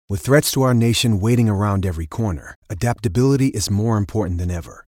With threats to our nation waiting around every corner, adaptability is more important than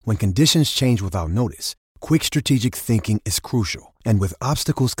ever. When conditions change without notice, quick strategic thinking is crucial. And with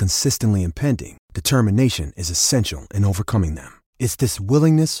obstacles consistently impending, determination is essential in overcoming them. It's this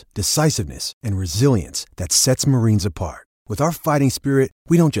willingness, decisiveness, and resilience that sets Marines apart. With our fighting spirit,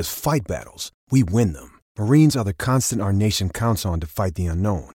 we don't just fight battles, we win them. Marines are the constant our nation counts on to fight the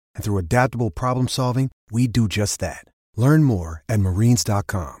unknown. And through adaptable problem solving, we do just that. Learn more at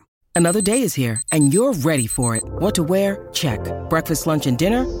marines.com. Another day is here, and you're ready for it. What to wear? Check. Breakfast, lunch, and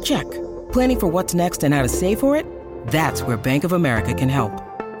dinner? Check. Planning for what's next and how to save for it? That's where Bank of America can help.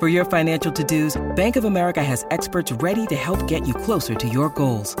 For your financial to-dos, Bank of America has experts ready to help get you closer to your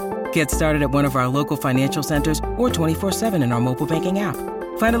goals. Get started at one of our local financial centers or 24/7 in our mobile banking app.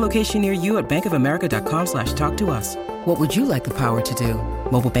 Find a location near you at bankofamerica.com/talktous. What would you like the power to do?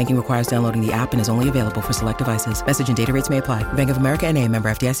 Mobile banking requires downloading the app and is only available for select devices. Message and data rates may apply. Bank of America N.A., member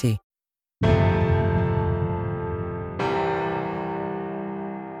FDIC.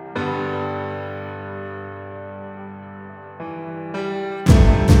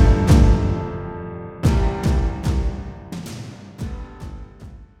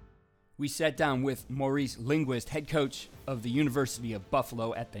 We sat down with Maurice Linguist, head coach of the University of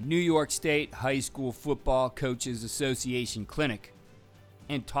Buffalo at the New York State High School Football Coaches Association Clinic,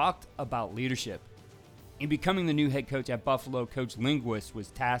 and talked about leadership. In becoming the new head coach at Buffalo, Coach Linguist was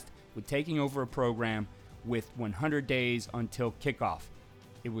tasked with taking over a program with 100 days until kickoff.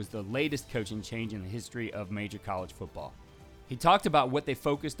 It was the latest coaching change in the history of major college football. He talked about what they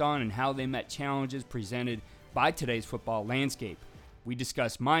focused on and how they met challenges presented by today's football landscape. We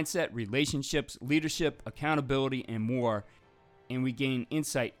discuss mindset, relationships, leadership, accountability, and more, and we gain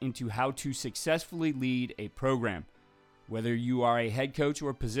insight into how to successfully lead a program. Whether you are a head coach or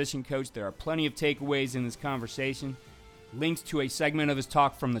a position coach, there are plenty of takeaways in this conversation. Links to a segment of his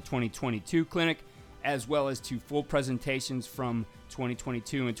talk from the 2022 clinic, as well as to full presentations from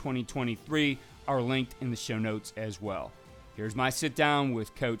 2022 and 2023 are linked in the show notes as well. Here's my sit down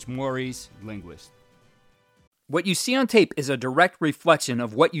with Coach Maurice Linguist. What you see on tape is a direct reflection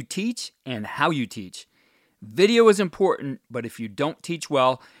of what you teach and how you teach. Video is important, but if you don't teach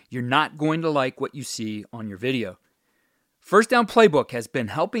well, you're not going to like what you see on your video. First Down Playbook has been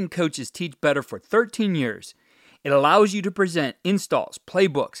helping coaches teach better for 13 years. It allows you to present installs,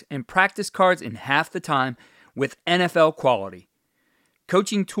 playbooks, and practice cards in half the time with NFL quality.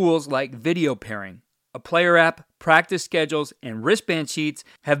 Coaching tools like video pairing, a player app, practice schedules, and wristband sheets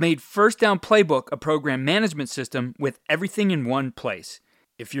have made First Down Playbook a program management system with everything in one place.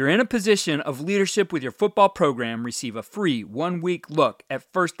 If you're in a position of leadership with your football program, receive a free 1-week look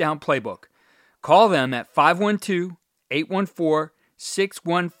at First Down Playbook. Call them at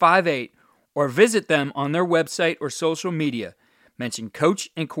 512-814-6158 or visit them on their website or social media. Mention Coach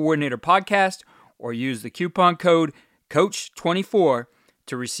and Coordinator Podcast or use the coupon code COACH24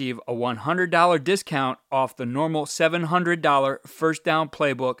 to receive a $100 discount off the normal $700 First Down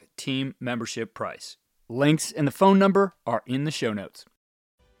Playbook team membership price. Links and the phone number are in the show notes.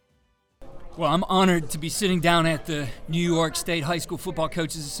 Well, I'm honored to be sitting down at the New York State High School Football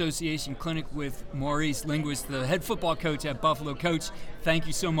Coaches Association Clinic with Maurice Linguist, the head football coach at Buffalo. Coach, thank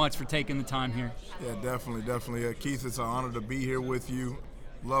you so much for taking the time here. Yeah, definitely. Keith, it's an honor to be here with you.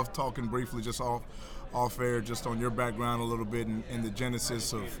 Love talking briefly just off air, just on your background a little bit and the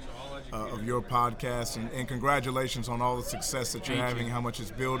genesis of your podcast. And congratulations on all the success that you're having, how much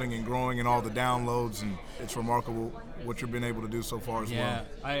it's building and growing and all the downloads. And it's remarkable what you've been able to do so far as well. Yeah,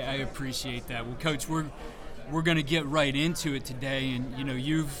 I appreciate that. Well, Coach, we're going to get right into it today. And, you know,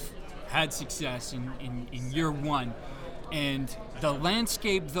 you've had success in year one. And the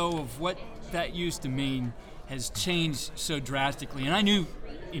landscape, though, of what that used to mean has changed so drastically. And I knew,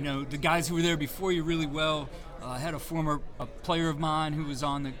 you know, the guys who were there before you really well. I had a player of mine who was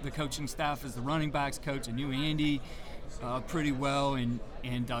on the coaching staff as the running backs coach. I knew Andy pretty well and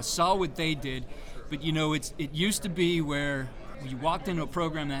saw what they did. But, you know, it used to be where you walked into a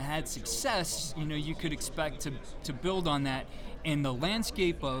program that had success, you know, you could expect to build on that. And the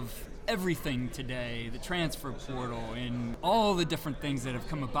landscape of everything today, the transfer portal and all the different things that have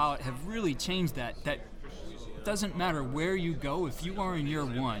come about have really changed that. That doesn't matter where you go. If you are in year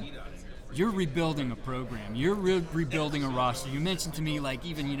one, you're rebuilding a program. You're rebuilding a roster. You mentioned to me, like,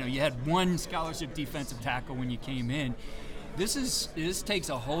 even, you know, you had one scholarship defensive tackle when you came in. This takes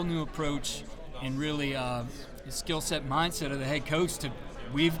a whole new approach and really a skill set mindset of the head coach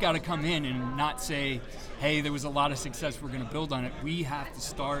we've got to come in and not say, hey, there was a lot of success, we're going to build on it. We have to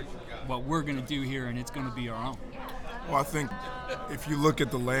start what we're going to do here, and it's going to be our own. Well, I think if you look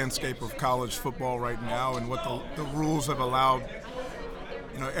at the landscape of college football right now and what the rules have allowed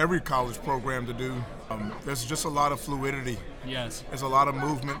every college program to do. There's just a lot of fluidity. Yes. There's a lot of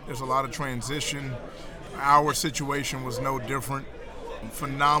movement. There's a lot of transition. Our situation was no different.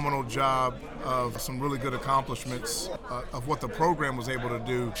 Phenomenal job of some really good accomplishments of what the program was able to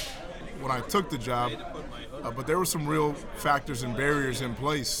do when I took the job. But there were some real factors and barriers in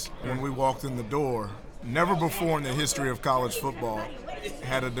place when we walked in the door. Never before in the history of college football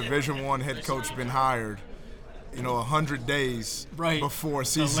had a Division I head coach been hired 100 days before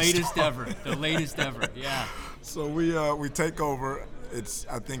season The latest started. ever. The latest ever, yeah. So we take over.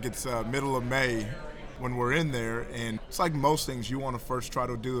 I think it's middle of May when we're in there, and it's like most things, you want to first try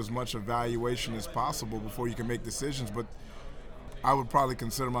to do as much evaluation as possible before you can make decisions. But I would probably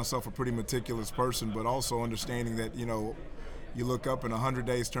consider myself a pretty meticulous person, but also understanding that you look up and 100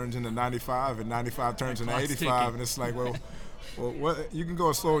 days turns into 95, and 95 turns into 85, ticking. and it's like, well, you can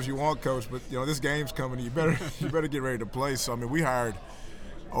go as slow as you want, coach, but this game's coming. You better get ready to play. So we hired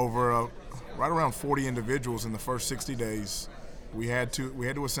over right around 40 individuals in the first 60 days. We had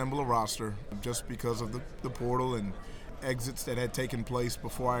to assemble a roster just because of the portal and exits that had taken place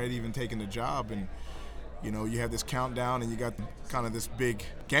before I had even taken the job. And you have this countdown, and you got kind of this big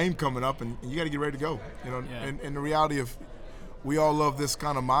game coming up, and you got to get ready to go. Yeah. And the reality of we all love this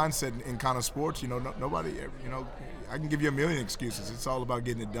kind of mindset in kind of sports. Nobody, I can give you a million excuses. It's all about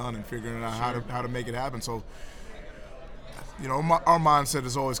getting it done and figuring out how to make it happen. So, our mindset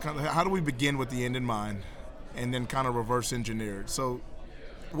is always kind of how do we begin with the end in mind, and then kind of reverse engineer it. So,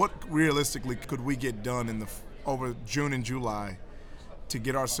 what realistically could we get done over June and July to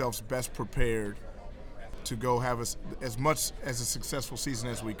get ourselves best prepared to go have as much as a successful season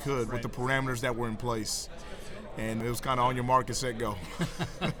as we could with the parameters that were in place? And it was kind of on your mark and set, go.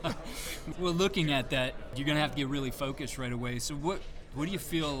 Well, looking at that, you're going to have to get really focused right away. So what do you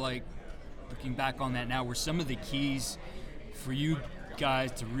feel like, looking back on that now, were some of the keys for you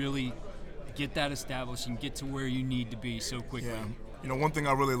guys to really get that established and get to where you need to be so quickly? Yeah. One thing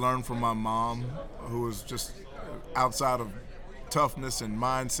I really learned from my mom, who was just outside of toughness and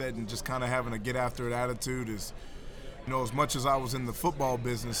mindset and just kind of having a get-after-it attitude is, as much as I was in the football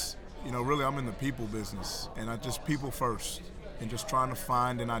business, really I'm in the people business, and I just people first, and just trying to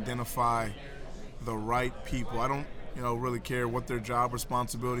find and identify the right people. I don't, really care what their job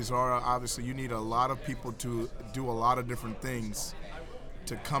responsibilities are. Obviously, you need a lot of people to do a lot of different things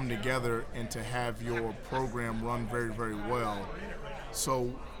to come together and to have your program run very, very well.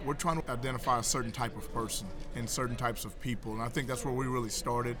 So we're trying to identify a certain type of person and certain types of people, and I think that's where we really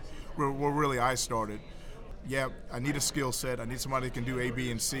started, where really I started. Yeah, I need a skill set. I need somebody that can do A, B,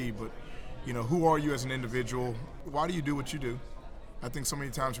 and C, but, who are you as an individual? Why do you do what you do? I think so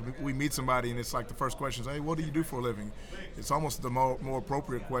many times we meet somebody and it's like the first question is, hey, what do you do for a living? It's almost the more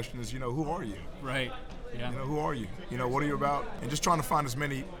appropriate question is, who are you? Right, yeah. Who are you? What are you about? And just trying to find as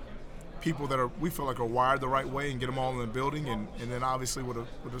many people that we feel like are wired the right way and get them all in the building, and then obviously with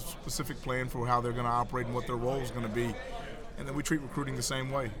a specific plan for how they're going to operate and what their role is going to be. And then we treat recruiting the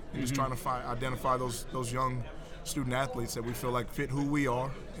same way, and just trying to identify those young student athletes that we feel like fit who we are,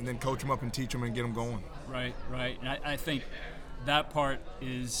 and then coach them up and teach them and get them going. Right. And I think that part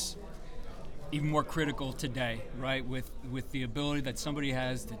is even more critical today, right? With the ability that somebody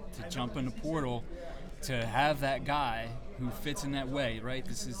has to jump in the portal, to have that guy who fits in that way, right?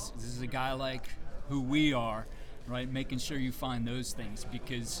 This is a guy like who we are, right? Making sure you find those things,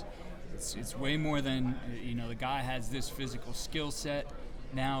 because it's way more than, the guy has this physical skill set.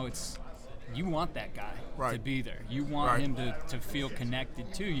 Now it's, you want that guy to be there. You want him to feel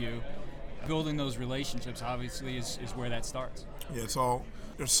connected to you. Building those relationships, obviously, is where that starts. Yeah,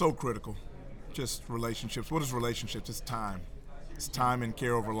 they're so critical, just relationships. What is relationships? It's time. It's time and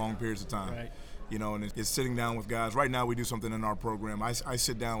care over long periods of time. Right. And it's sitting down with guys. Right now we do something in our program. I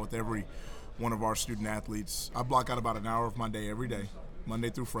sit down with every one of our student athletes. I block out about an hour of my day every day, Monday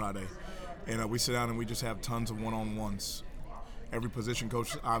through Friday. And we sit down and we just have tons of one-on-ones. Every position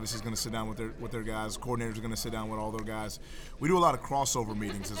coach obviously is going to sit down with their guys. Coordinators are going to sit down with all their guys. We do a lot of crossover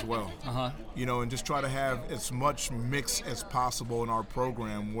meetings as well. And just try to have as much mix as possible in our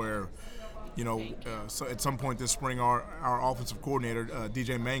program where, so at some point this spring our offensive coordinator,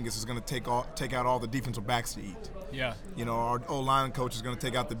 DJ Mangus, is going to take out all the defensive backs to eat. Yeah. Our O-line coach is going to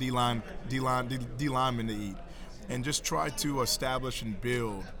take out the D-linemen to eat. And just try to establish and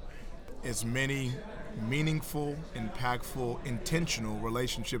build as many meaningful, impactful, intentional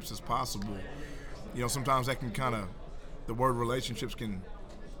relationships as possible. Sometimes that can the word relationships can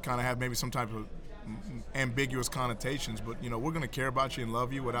have maybe some type of ambiguous connotations, but we're going to care about you and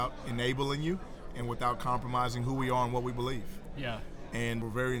love you without enabling you and without compromising who we are and what we believe. Yeah. And we're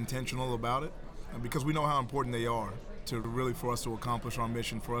very intentional about it because we know how important they are. really for us to accomplish our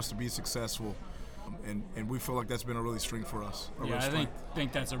mission, for us to be successful. And we feel like that's been a really strength for us. I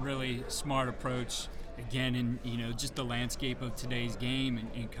think that's a really smart approach. Again, in just the landscape of today's game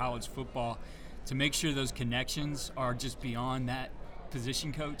in college football, to make sure those connections are just beyond that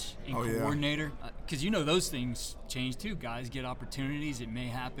position coach and coordinator, because those things change too. Guys get opportunities. It may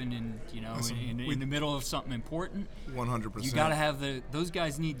happen in the middle of something important. 100%. You got to have those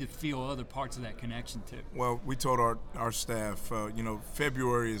guys need to feel other parts of that connection too. Well, we told our staff,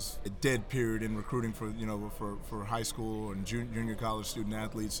 February is a dead period in recruiting for high school and junior college student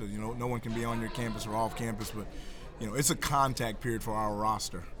athletes. So no one can be on your campus or off campus, but it's a contact period for our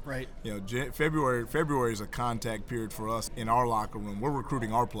roster. Right. February is a contact period for us in our locker room. We're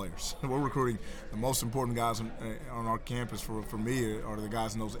recruiting our players. We're recruiting the most important guys on our campus. For me, are the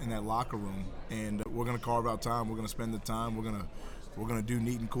guys in that locker room. And we're going to carve out time. We're going to spend the time. We're going to do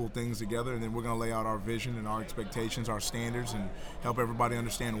neat and cool things together, and then we're going to lay out our vision and our expectations, our standards, and help everybody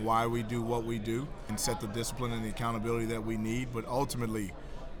understand why we do what we do and set the discipline and the accountability that we need. But ultimately,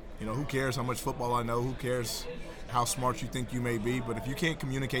 who cares how much football I know? Who cares how smart you think you may be? But if you can't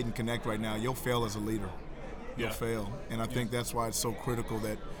communicate and connect right now, you'll fail as a leader. You'll fail. And I think that's why it's so critical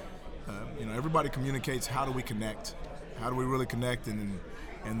that, everybody communicates. How do we connect? How do we really connect? And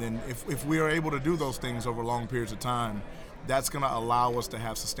then if we are able to do those things over long periods of time, that's going to allow us to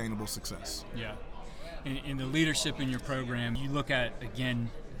have sustainable success. Yeah. In the leadership in your program, you look at, again,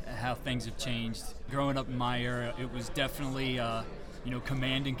 how things have changed. Growing up in my era, it was definitely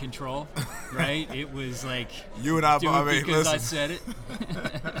command and control, right? It was like, you and I, do it because I said it.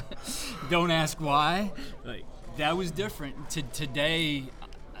 Don't ask why. Like, that was different. Today,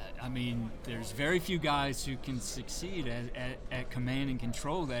 there's very few guys who can succeed at command and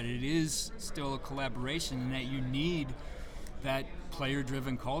control. That it is still a collaboration, and that you need that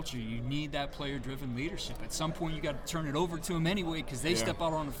player-driven culture. You need that player-driven leadership. At some point, you got to turn it over to them anyway, because they step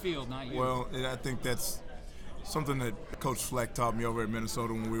out on the field, not you. Well, and I think that's something that Coach Fleck taught me over at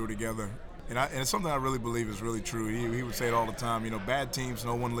Minnesota when we were together. And it's something I really believe is really true. He would say it all the time. Bad teams,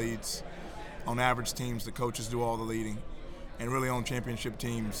 no one leads. On average teams, the coaches do all the leading. And really on championship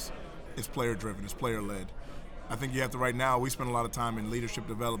teams, it's player-driven, it's player-led. I think you have to, right now, we spend a lot of time in leadership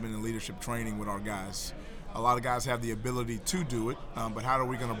development and leadership training with our guys. A lot of guys have the ability to do it, but how are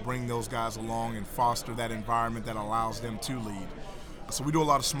we going to bring those guys along and foster that environment that allows them to lead? So we do a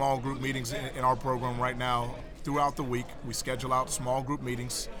lot of small group meetings in our program right now. Throughout the week, we schedule out small group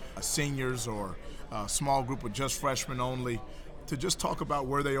meetings, seniors or a small group of just freshmen only, to just talk about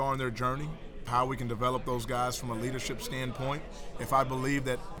where they are in their journey, how we can develop those guys from a leadership standpoint. If I believe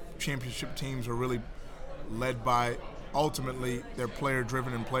that championship teams are really led by, ultimately, they're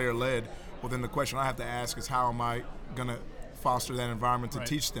player-driven and player-led, well, then the question I have to ask is, how am I going to foster that environment to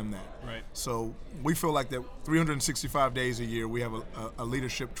teach them that? Right. So we feel like that 365 days a year, we have a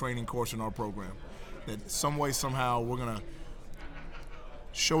leadership training course in our program. That some way, somehow, we're going to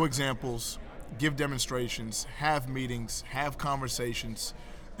show examples, give demonstrations, have meetings, have conversations,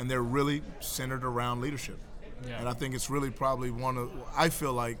 and they're really centered around leadership. Yeah. And I think it's really probably I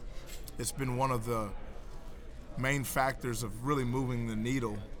feel like it's been one of the main factors of really moving the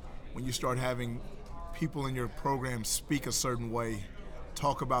needle when you start having people in your program speak a certain way,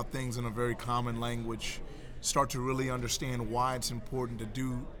 talk about things in a very common language, start to really understand why it's important to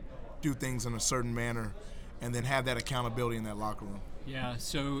do things in a certain manner, and then have that accountability in that locker room. Yeah,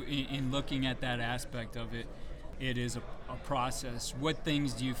 so in looking at that aspect of it, it is a process. What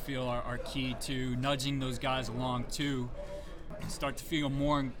things do you feel are key to nudging those guys along to start to feel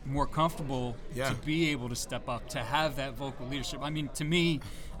more comfortable to be able to step up, to have that vocal leadership? To me,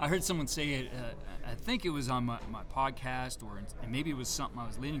 I heard someone say it, I think it was on my podcast, and maybe it was something I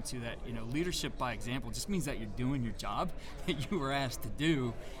was leading to, that leadership by example just means that you're doing your job that you were asked to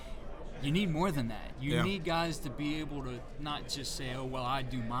do. You need more than that. You need guys to be able to not just say, oh, well, I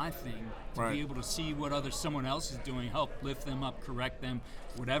do my thing, to be able to see what someone else is doing, help lift them up, correct them,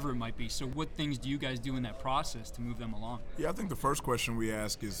 whatever it might be. So what things do you guys do in that process to move them along? Yeah, I think the first question we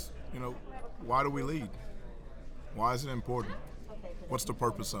ask is, why do we lead? Why is it important? What's the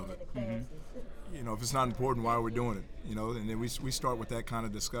purpose of it? Mm-hmm. If it's not important, why are we doing it? And then we start with that kind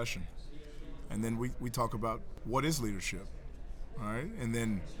of discussion. And then we talk about what is leadership, all right? And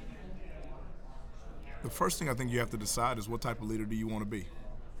then the first thing I think you have to decide is, what type of leader do you want to be?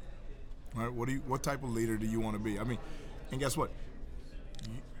 All right? What type of leader do you want to be? And guess what?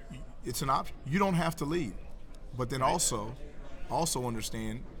 It's an option. You don't have to lead, but then also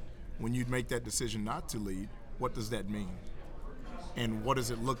understand, when you make that decision not to lead, what does that mean? And what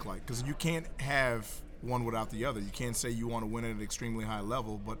does it look like? Because you can't have one without the other. You can't say you want to win at an extremely high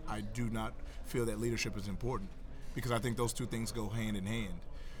level, but I do not feel that leadership is important. because I think those two things go hand in hand.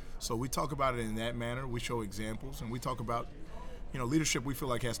 So we talk about it in that manner. We show examples, and we talk about, leadership we feel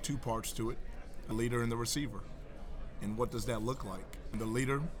like has two parts to it, a leader and the receiver. And what does that look like? The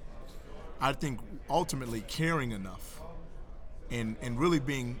leader, I think, ultimately caring enough and really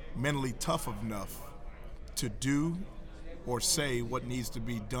being mentally tough enough to do or say what needs to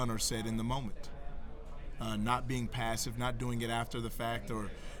be done or said in the moment. Not being passive, not doing it after the fact,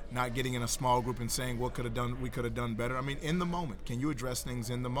 or not getting in a small group and saying what we could have done better. I mean, in the moment, can you address things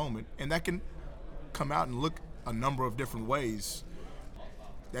in the moment? And that can come out and look a number of different ways.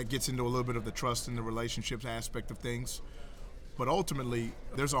 That gets into a little bit of the trust and the relationships aspect of things. But ultimately,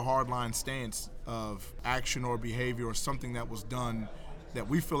 there's a hard line stance of action or behavior or something that was done that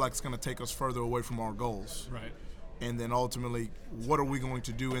we feel like it's going to take us further away from our goals. Right. And then ultimately, what are we going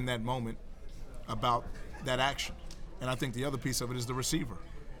to do in that moment about that action? And I think the other piece of it is the receiver.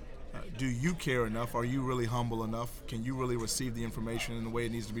 Do you care enough? Are you really humble enough? Can you really receive the information in the way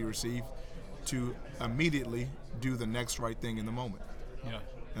it needs to be received to immediately do the next right thing in the moment? Yeah.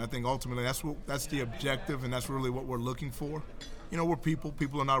 And I think ultimately that's the objective, and that's really what we're looking for. We're people.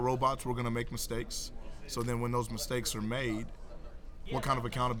 People are not robots. We're going to make mistakes. So then when those mistakes are made, what kind of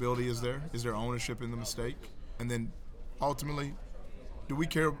accountability is there? Is there ownership in the mistake? And then ultimately, do we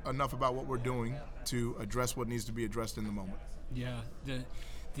care enough about what we're doing to address what needs to be addressed in the moment? Yeah,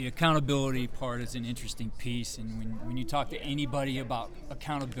 the accountability part is an interesting piece, and when you talk to anybody about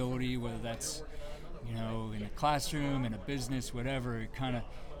accountability, whether that's in a classroom, in a business, whatever, it kind of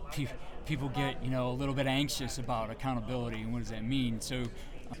people get a little bit anxious about accountability and what does that mean. So,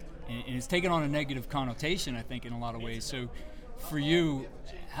 and it's taken on a negative connotation, I think, in a lot of ways. So, for you,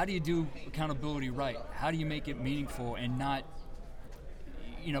 how do you do accountability right? How do you make it meaningful and not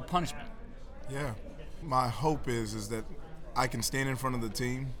punishment? Yeah, my hope is that I can stand in front of the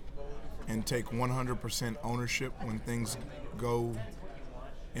team and take 100% ownership when things go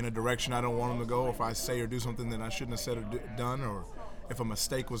in a direction I don't want them to go, or if I say or do something that I shouldn't have said or done, or if a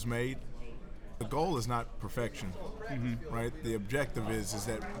mistake was made. The goal is not perfection, right? The objective is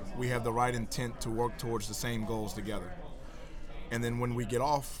that we have the right intent to work towards the same goals together. And then when we get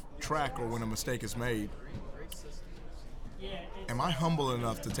off track or when a mistake is made, am I humble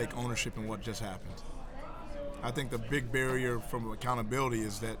enough to take ownership in what just happened? I think the big barrier from accountability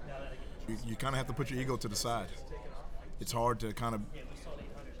is that you kind of have to put your ego to the side. It's hard to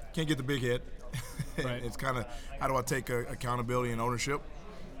can't get the big head. Right. It's kind of, how do I take accountability and ownership?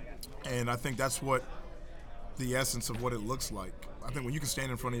 And I think that's what the essence of what it looks like. I think when you can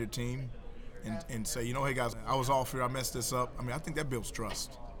stand in front of your team and say, hey guys, I was off here, I messed this up. I think that builds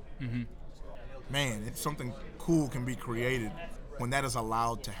trust. Mm-hmm. Man, it's something cool can be created when that is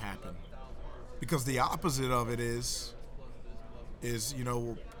allowed to happen. Because the opposite of it is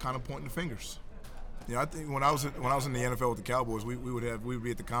kind of pointing the fingers. I think when I was in the NFL with the Cowboys, we would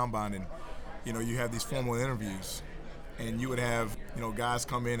be at the combine, and you have these formal interviews, and you would have guys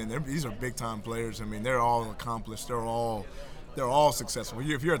come in, and these are big time players. They're all accomplished. They're all successful.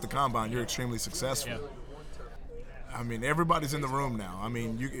 If you're at the combine, you're extremely successful. Yeah. Everybody's in the room now.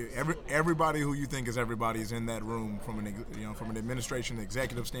 Everybody who you think is everybody is in that room from an administration,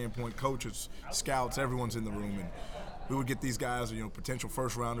 executive standpoint, coaches, scouts. Everyone's in the room, and we would get these guys, potential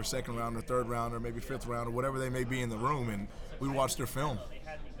first rounder, second rounder, third rounder, maybe fifth rounder, whatever they may be in the room, and we'd watch their film.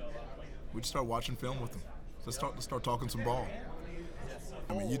 We'd start watching film with them. Let's start talking some ball.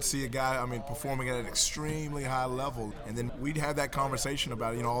 You'd see a guy, performing at an extremely high level, and then we'd have that conversation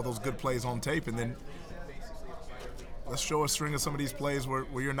about, all those good plays on tape, and then let's show a string of some of these plays where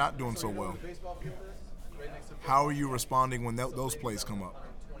you're not doing so well. How are you responding when those plays come up?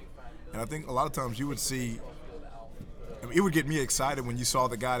 And I think a lot of times you would see, it would get me excited when you saw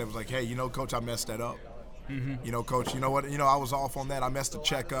the guy that was like, hey, coach, I messed that up. Mm-hmm. Coach, you know what? I was off on that. I messed the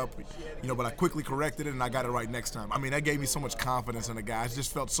check up, but I quickly corrected it and I got it right next time. That gave me so much confidence in the guy. I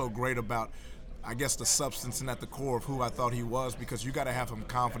just felt so great about, I guess, the substance and at the core of who I thought he was, because you got to have some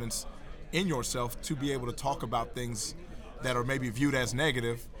confidence in yourself to be able to talk about things that are maybe viewed as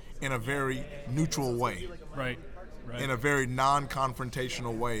negative in a very neutral way. Right. In a very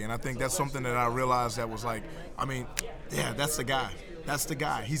non-confrontational way. And I think that's something that I realized that was like, yeah, that's the guy. That's the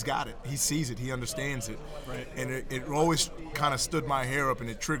guy. He's got it. He sees it. He understands it. Right. And it always kind of stood my hair up, and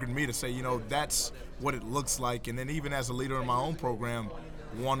it triggered me to say, that's what it looks like. And then even as a leader in my own program,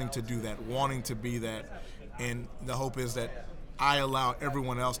 wanting to do that, wanting to be that. And the hope is that I allow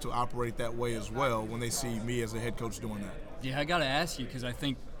everyone else to operate that way as well when they see me as a head coach doing that. Yeah, I got to ask you, because I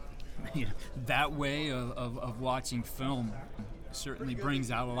think that way of watching film certainly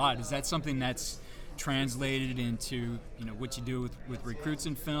brings out a lot. Is that something that's translated into what you do with recruits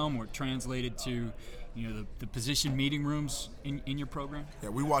in film, or translated to the position meeting rooms in your program? Yeah,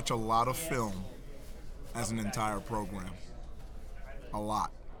 we watch a lot of film as an entire program. A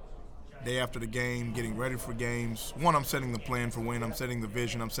lot. Day after the game, getting ready for games. One, I'm setting the plan for when. I'm setting the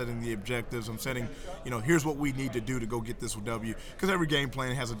vision. I'm setting the objectives. I'm setting, here's what we need to do to go get this W. Because every game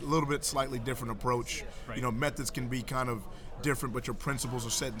plan has a little bit slightly different approach. Right. Methods can be kind of different, but your principles are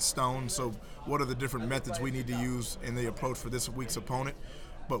set in stone. So what are the different methods we need to use in the approach for this week's opponent?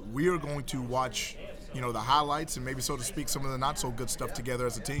 But we are going to watch, the highlights and maybe, so to speak, some of the not so good stuff together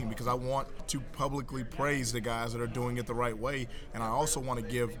as a team, because I want to publicly praise the guys that are doing it the right way, and I also want to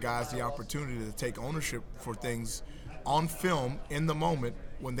give guys the opportunity to take ownership for things on film in the moment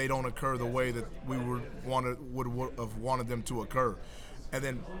when they don't occur the way that we would have wanted them to occur. And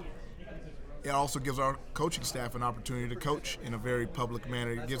then it also gives our coaching staff an opportunity to coach in a very public manner.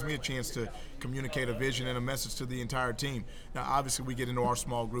 It gives me a chance to communicate a vision and a message to the entire team. Now, obviously, we get into our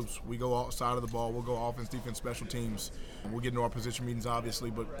small groups. We go outside of the ball. We'll go offense, defense, special teams. We'll get into our position meetings, obviously,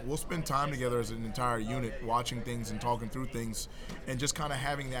 but we'll spend time together as an entire unit watching things and talking through things and just kind of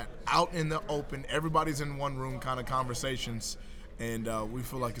having that out in the open, everybody's in one room kind of conversations. And we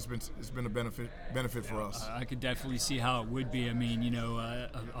feel like it's been a benefit for us. I could definitely see how it would be. I mean,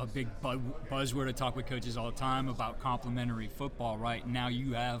 a big buzzword I talk with coaches all the time about complementary football, right? Now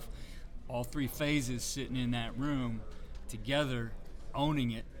you have all three phases sitting in that room together, owning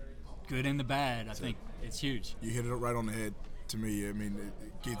it, good and the bad. I think it's huge. You hit it right on the head to me. I mean,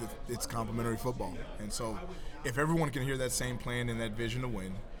 Keith, it's complementary football. And so if everyone can hear that same plan and that vision to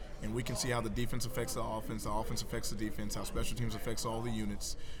win, and we can see how the defense affects the offense affects the defense, how special teams affects all the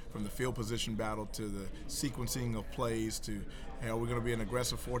units, from the field position battle to the sequencing of plays to, hey, are we going to be an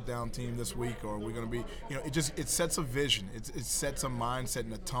aggressive fourth down team this week, or are we going to be, it sets a vision. It sets a mindset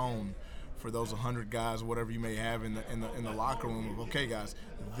and a tone for those 100 guys or whatever you may have in the locker room of, okay, guys,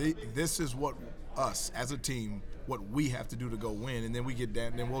 this is what us as a team, what we have to do to go win, and then we get that,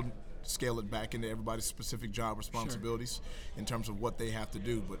 and then we'll scale it back into everybody's specific job responsibilities in terms of what they have to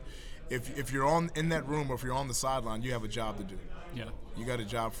do. But if you're in that room or if you're on the sideline, you have a job to do. Yeah. You got a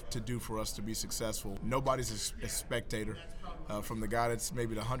job to do for us to be successful. Nobody's a spectator. From the guy that's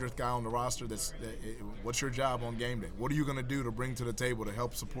maybe the 100th guy on the roster, what's your job on game day? What are you going to do to bring to the table to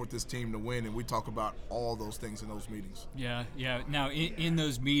help support this team to win? And we talk about all those things in those meetings. Yeah. Now, in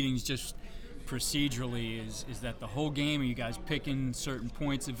those meetings, just procedurally, is that the whole game? Are you guys picking certain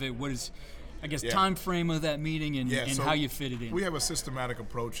points of it? What is, I guess, time frame of that meeting and so how you fit it in? We have a systematic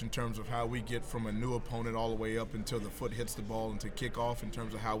approach in terms of how we get from a new opponent all the way up until the foot hits the ball into kickoff, in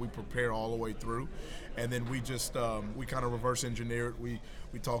terms of how we prepare all the way through. And then we just we kind of reverse engineer it.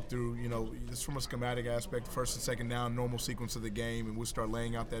 We talk through, just from a schematic aspect, first and second down, normal sequence of the game, and we start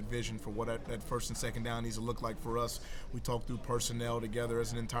laying out that vision for what that first and second down needs to look like for us. We talk through personnel together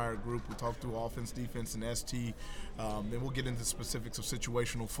as an entire group. We talk through offense, defense, and ST. Then we'll get into specifics of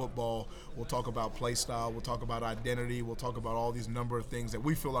situational football. We'll talk about play style. We'll talk about identity. We'll talk about all these number of things that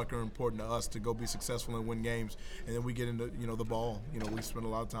we feel like are important to us to go be successful and win games. And then we get into, the ball. We spend a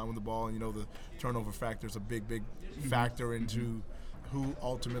lot of time with the ball, and, the turnover factor is a big factor into who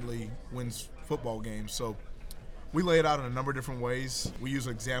ultimately wins football games. So we lay it out in a number of different ways. We use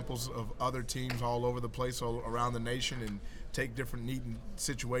examples of other teams all over the place, all around the nation, and take different neat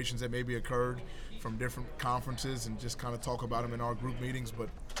situations that maybe occurred from different conferences and just kind of talk about them in our group meetings. But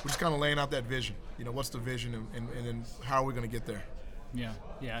we're just kind of laying out that vision. What's the vision and then how are we going to get there? Yeah.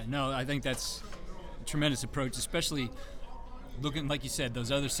 No, I think that's a tremendous approach, especially looking, like you said,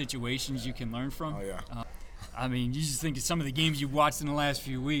 those other situations you can learn from. Oh, yeah. I mean, you just think of some of the games you've watched in the last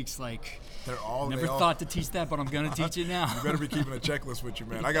few weeks, like, never thought to teach that, but I'm going to teach it now. You better be keeping a checklist with you,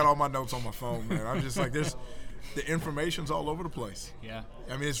 man. I got all my notes on my phone, man. I'm just like, the information's all over the place. Yeah.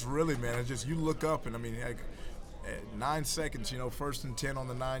 I mean, it's really, man, it's just, you look up and, heck, 9 seconds, first and 10 on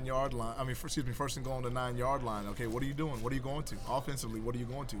the 9-yard line. First and goal on the 9-yard line. Okay, what are you doing? What are you going to? Offensively, what are you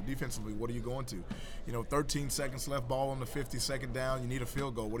going to? Defensively, what are you going to? 13 seconds left, ball on the 50, second down, you need a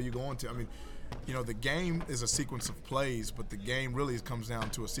field goal. What are you going to? The game is a sequence of plays, but the game really comes down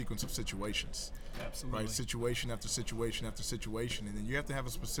to a sequence of situations. Absolutely. Right, situation after situation after situation. And then you have to have a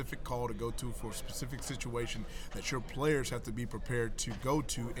specific call to go to for a specific situation that your players have to be prepared to go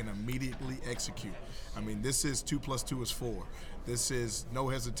to and immediately execute. This is 2 + 2 is 4. This is no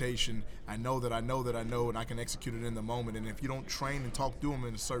hesitation. I know that I know that I know, and I can execute it in the moment. And if you don't train and talk through them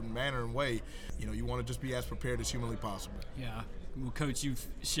in a certain manner and way, you want to just be as prepared as humanly possible. Yeah. Well, Coach, you've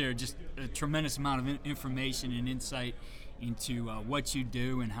shared just a tremendous amount of information and insight into what you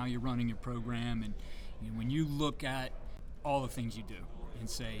do and how you're running your program. And when you look at all the things you do, and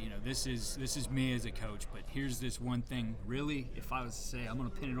say, this is me as a coach, but here's this one thing. Really, if I was to say I'm going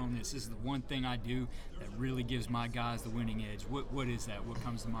to pin it on this is the one thing I do that really gives my guys the winning edge. What is that? What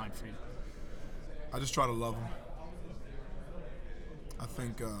comes to mind for you? I just try to love them. I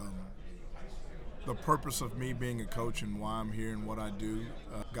think the purpose of me being a coach and why I'm here and what I do,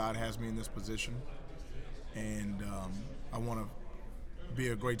 God has me in this position, and I want to be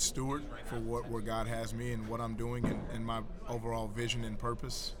a great steward for where God has me and what I'm doing and my overall vision and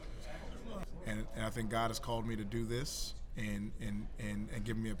purpose. And I think God has called me to do this and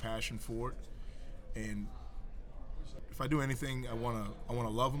given me a passion for it. And if I do anything, I want to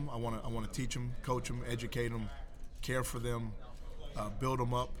love them. I want to teach them, coach them, educate them, care for them, build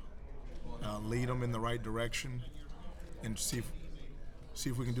them up, lead them in the right direction, and see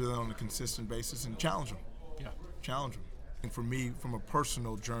if we can do that on a consistent basis and challenge them. Yeah, challenge them. And for me, from a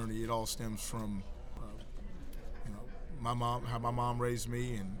personal journey, it all stems from my mom, how my mom raised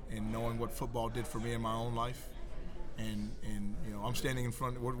me, and knowing what football did for me in my own life. And I'm standing in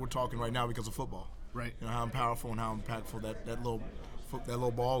front. We're talking right now because of football. Right. How powerful and how impactful that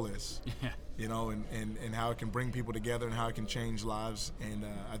little ball is. Yeah. And how it can bring people together and how it can change lives. And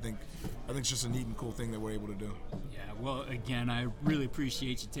I think it's just a neat and cool thing that we're able to do. Yeah. Well, again, I really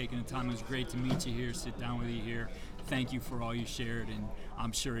appreciate you taking the time. It was great to meet you here, sit down with you here. Thank you for all you shared, and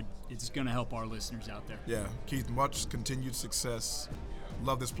I'm sure it's going to help our listeners out there. Yeah, Keith, much continued success.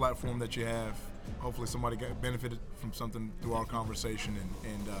 Love this platform that you have. Hopefully somebody benefited from something through our conversation,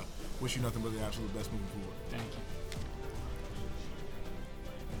 and wish you nothing but the absolute best moving forward. Thank you.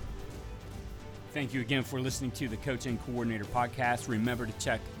 Thank you again for listening to the Coach and Coordinator podcast. Remember to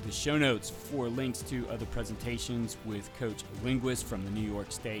check the show notes for links to other presentations with Coach Linguist from the New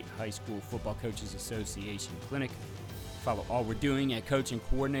York State High School Football Coaches Association Clinic. Follow all we're doing at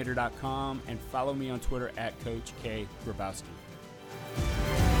coachandcoordinator.com and follow me on Twitter at Coach K. Grabowski.